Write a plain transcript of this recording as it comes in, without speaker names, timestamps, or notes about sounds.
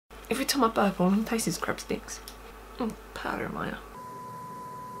every time I burp, all I'm tasting is crab sticks. Powder in my eye.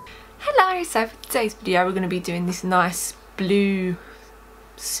 Hello, so for today's video we're going to be doing this nice blue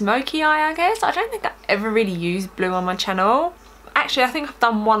smoky eye, I guess. I don't think I've ever really used blue on my channel. Actually, I think I've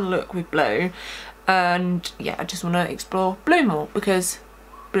done one look with blue, and yeah, I just want to explore blue more because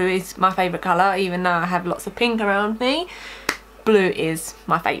blue is my favourite colour. Even though I have lots of pink around me, blue is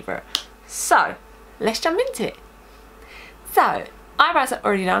my favourite. So let's jump into it. So eyebrows are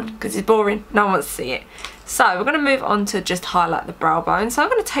already done because it's boring, no one wants to see it. So we're going to move on to just highlight the brow bone. So I'm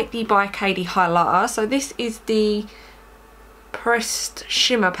going to take the by Katie highlighter. So this is the pressed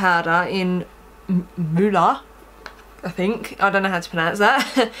shimmer powder in Moolah, I think. I don't know how to pronounce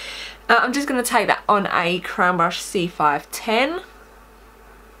that. I'm just going to take that on a crown brush C510.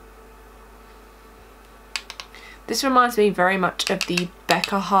 This reminds me very much of the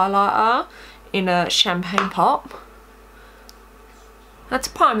Becca highlighter in a champagne pop. Now to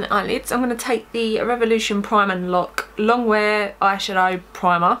prime the eyelids, I'm going to take the Revolution Prime and Lock Longwear Eyeshadow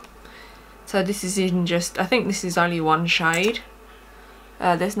Primer. So this is in just, I think this is only one shade.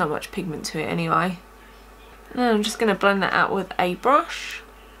 There's not much pigment to it anyway. And I'm just going to blend that out with a brush.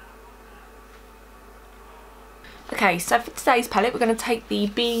 Okay, so for today's palette, we're going to take the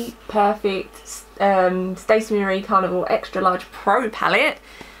bPerfect Stacey Marie Carnival Extra Large Pro palette.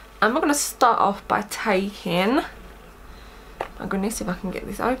 And we're going to start off by taking... my goodness, if I can get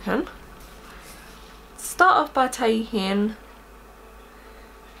this open. Start off by taking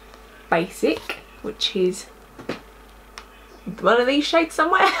Basic, which is one of these shades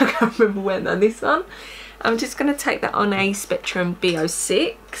somewhere. I can't remember when though, this one. I'm just going to take that on a Spectrum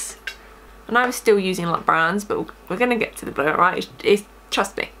B06. I know I'm still using like browns, but we're going to get to the blue, right? It's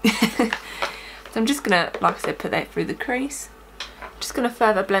trust me. So I'm just going to, like I said, put that through the crease. Just going to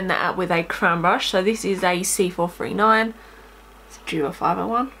further blend that out with a crown brush. So this is a C439. It's a Duo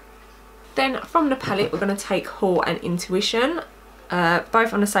 501. Then from the palette, we're going to take Haul and Intuition,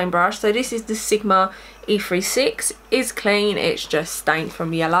 both on the same brush. So this is the Sigma E36. It's clean, it's just stained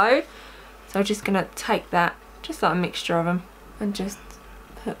from yellow. So I'm just going to take that, just like a mixture of them, and just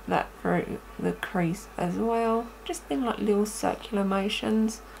put that through the crease as well, just in like little circular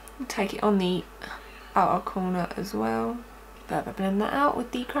motions. And take it on the outer corner as well. Further blend that out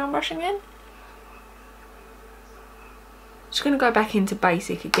with the crown brush again. Just going to go back into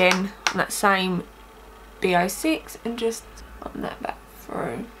Basic again on that same B06 and just run that back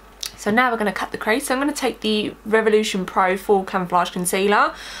through. So now we're going to cut the crease. So I'm going to take the Revolution Pro Full Camouflage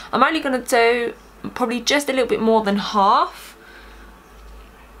Concealer. I'm only going to do probably just a little bit more than half.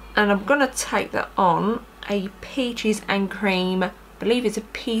 And I'm going to take that on a Peaches and Cream, I believe it's a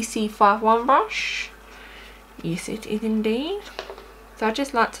PC51 brush. Yes, it is indeed. So I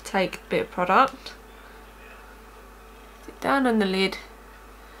just like to take a bit of product. Down on the lid,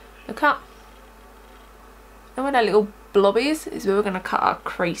 look up, and where that little blob is where we're going to cut our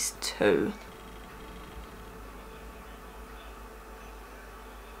crease to.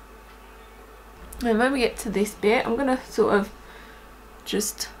 And when we get to this bit, I'm going to sort of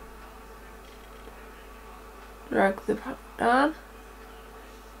just drag the product down,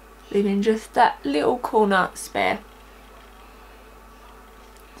 leaving just that little corner spare.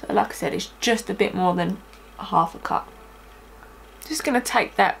 So like I said, it's just a bit more than half a cut. Just going to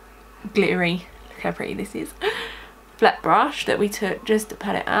take that glittery, look how pretty this is, flat brush that we took just to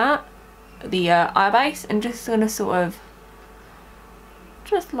pat it out, the eye base, and just going to sort of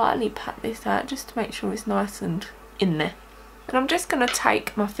just lightly pat this out just to make sure it's nice and in there. And I'm just going to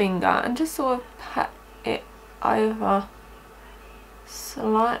take my finger and just sort of pat it over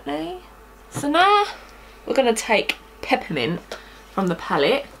slightly. So now we're going to take Peppermint from the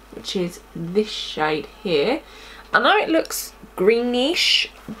palette, which is this shade here. I know it looks greenish,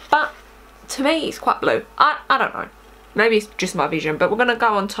 but to me it's quite blue. I don't know, maybe it's just my vision, but we're going to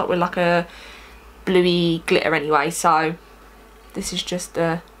go on top with like a bluey glitter anyway, so this is just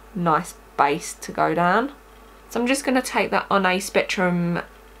a nice base to go down. So I'm just going to take that on a Spectrum,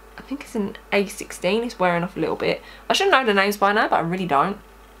 I think it's an A16. It's wearing off a little bit. I should know the names by now, but I really don't.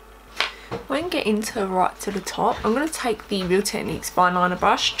 When getting to right to the top, I'm going to take the Real Techniques fine liner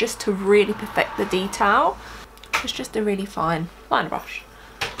brush just to really perfect the detail. It's just a really fine liner brush.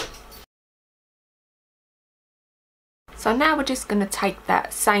 So now we're just going to take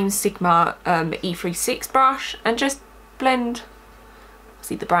that same Sigma E36 brush and just blend,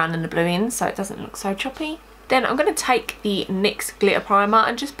 see, the brown and the blue in so it doesn't look so choppy. Then I'm going to take the NYX Glitter Primer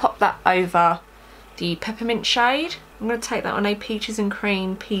and just pop that over the Peppermint shade. I'm going to take that on a Peaches and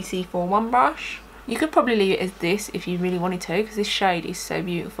Cream PC41 brush. You could probably leave it as this if you really wanted to, because this shade is so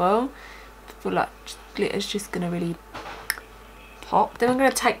beautiful. I feel like glitter's just going to really pop. Then I'm going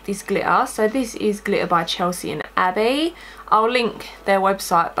to take this glitter. So this is glitter by Chelsea and Abby. I'll link their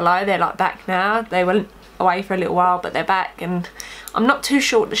website below. They're like back now. They went away for a little while, but they're back, and I'm not too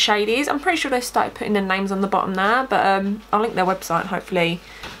sure what the shade is. I'm pretty sure they started putting their names on the bottom there, but I'll link their website and hopefully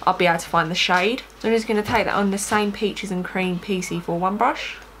I'll be able to find the shade. I'm just going to take that on the same Peaches and Cream PC41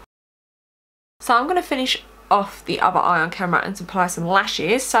 brush. So I'm going to finish off the other eye on camera and apply some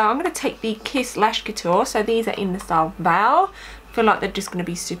lashes. So I'm going to take the Kiss Lash Couture. So these are in the style Val. I feel like they're just going to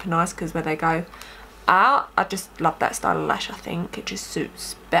be super nice because where they go out, I just love that style of lash. I think it just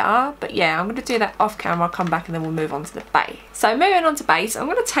suits better. But yeah, I'm going to do that off camera. I'll come back and then we'll move on to the base. So moving on to base, I'm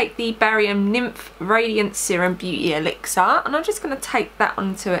going to take the Barium Nymph Radiance Serum Beauty Elixir, and I'm just going to take that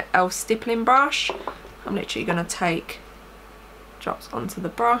onto an Elf stippling brush. I'm literally going to take drops onto the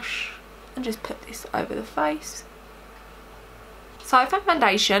brush and just put this over the face. So for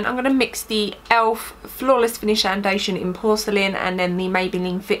foundation, I'm going to mix the Elf Flawless Finish Foundation in Porcelain and then the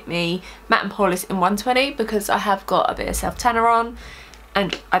Maybelline Fit Me Matte and Poreless in 120 because I have got a bit of self-tanner on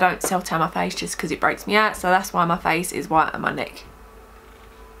and I don't self-tan my face just because it breaks me out, so that's why my face is white and my neck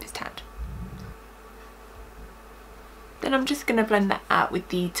is tanned. Then I'm just going to blend that out with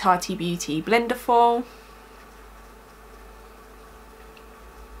the Taupe Beauty Blender Foil.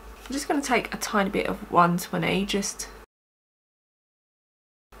 I'm just going to take a tiny bit of 120, just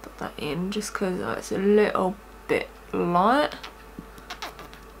put that in just because it's a little bit light.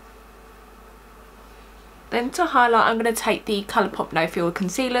 Then to highlight, I'm going to take the Colourpop No Fill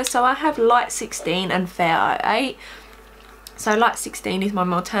Concealer. So I have Light 16 and Fair 08. So Light 16 is my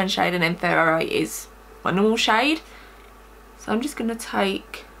more tan shade and then Fair 08 is my normal shade. So I'm just going to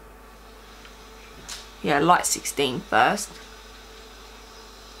take, yeah, Light 16 first.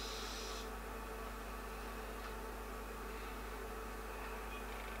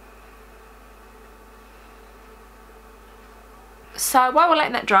 So while we're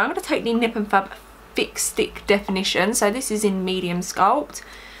letting that dry, I'm going to take the Nip and Fab Fix Stick Definition. So this is in medium sculpt.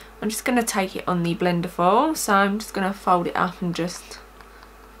 I'm just going to take it on the blender foil. So I'm just going to fold it up and just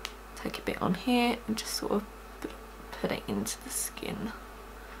take a bit on here and just sort of put it into the skin.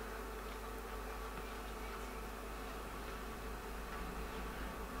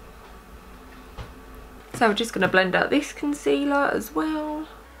 So we're just going to blend out this concealer as well.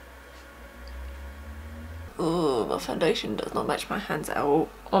 Oh, my foundation does not match my hands at all,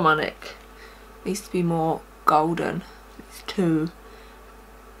 or my neck. It needs to be more golden. It's too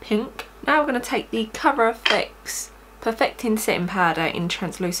pink. Now we're going to take the Cover FX Perfecting Setting Powder in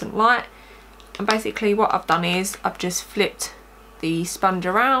Translucent Light. And basically what I've done is I've just flipped the sponge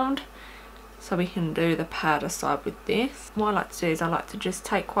around so we can do the powder side with this. What I like to do is I like to just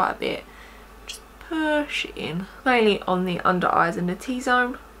take quite a bit, just push it in, mainly on the under eyes and the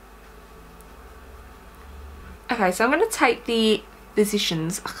T-zone. Okay, so I'm going to take the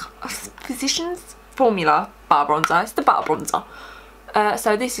Physicians Formula Bar Bronzer. It's the Bar Bronzer.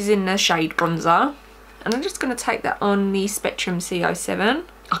 So this is in the shade Bronzer. And I'm just going to take that on the Spectrum C07.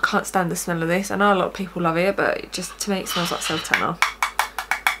 I can't stand the smell of this. I know a lot of people love it, but it just, to me, it smells like self-tanner.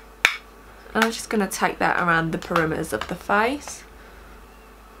 And I'm just going to take that around the perimeters of the face.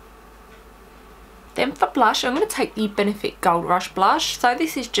 Then for blush, I'm going to take the Benefit Gold Rush blush. So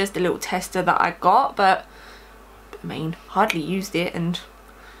this is just a little tester that I got, but I mean, hardly used it, and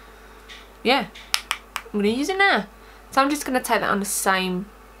yeah, I'm going to use it now. So I'm just going to take that on the same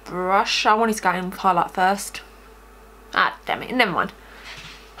brush. I wanted to go in with highlight first. Ah, damn it, never mind.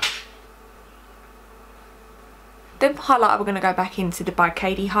 Then for highlighter, we're going to go back into the by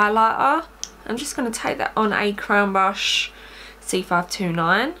Katie highlighter. I'm just going to take that on a Crown Brush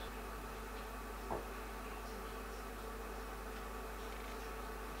C529.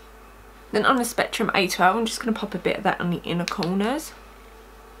 Then on the Spectrum A12, I'm just going to pop a bit of that on the inner corners.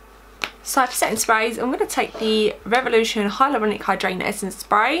 So for setting sprays, I'm going to take the Revolution Hyaluronic Hydrating Essence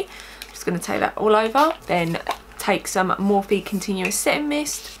Spray. I'm just going to take that all over. Then take some Morphe Continuous Setting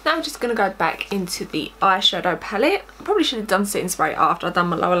Mist. Now I'm just going to go back into the eyeshadow palette. I probably should have done setting spray after I've done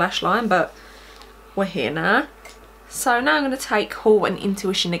my lower lash line, but we're here now. So now I'm going to take Haul and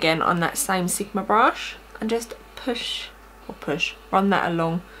Intuition again on that same Sigma brush and just run that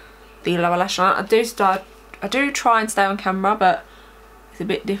along the lower lash line. I do try and stay on camera, but it's a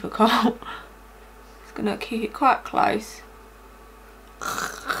bit difficult. Just gonna keep it quite close.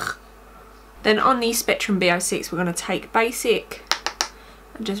 Then on the Spectrum B06, we're gonna take Basic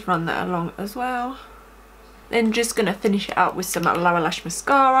and just run that along as well. Then just gonna finish it up with some lower lash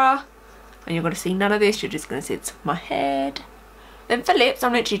mascara, and you're gonna see none of this. You're just gonna see it's my head. Then for lips,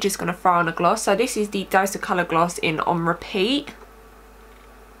 I'm literally just gonna throw on a gloss. So this is the Dose of Colour gloss in On Repeat.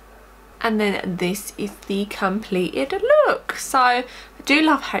 And then this is the completed look. So I do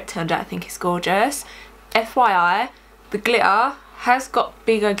love how it turned out. I think it's gorgeous. FYI, the glitter has got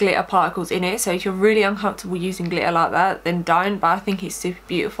bigger glitter particles in it, so if you're really uncomfortable using glitter like that, then don't, but I think it's super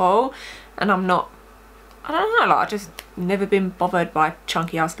beautiful. And I'm not, I don't know, like, I've just never been bothered by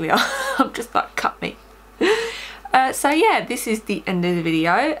chunky ass glitter. I'm just like, cut me. So yeah, this is the end of the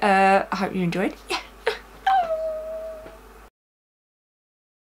video. I hope you enjoyed. Yeah,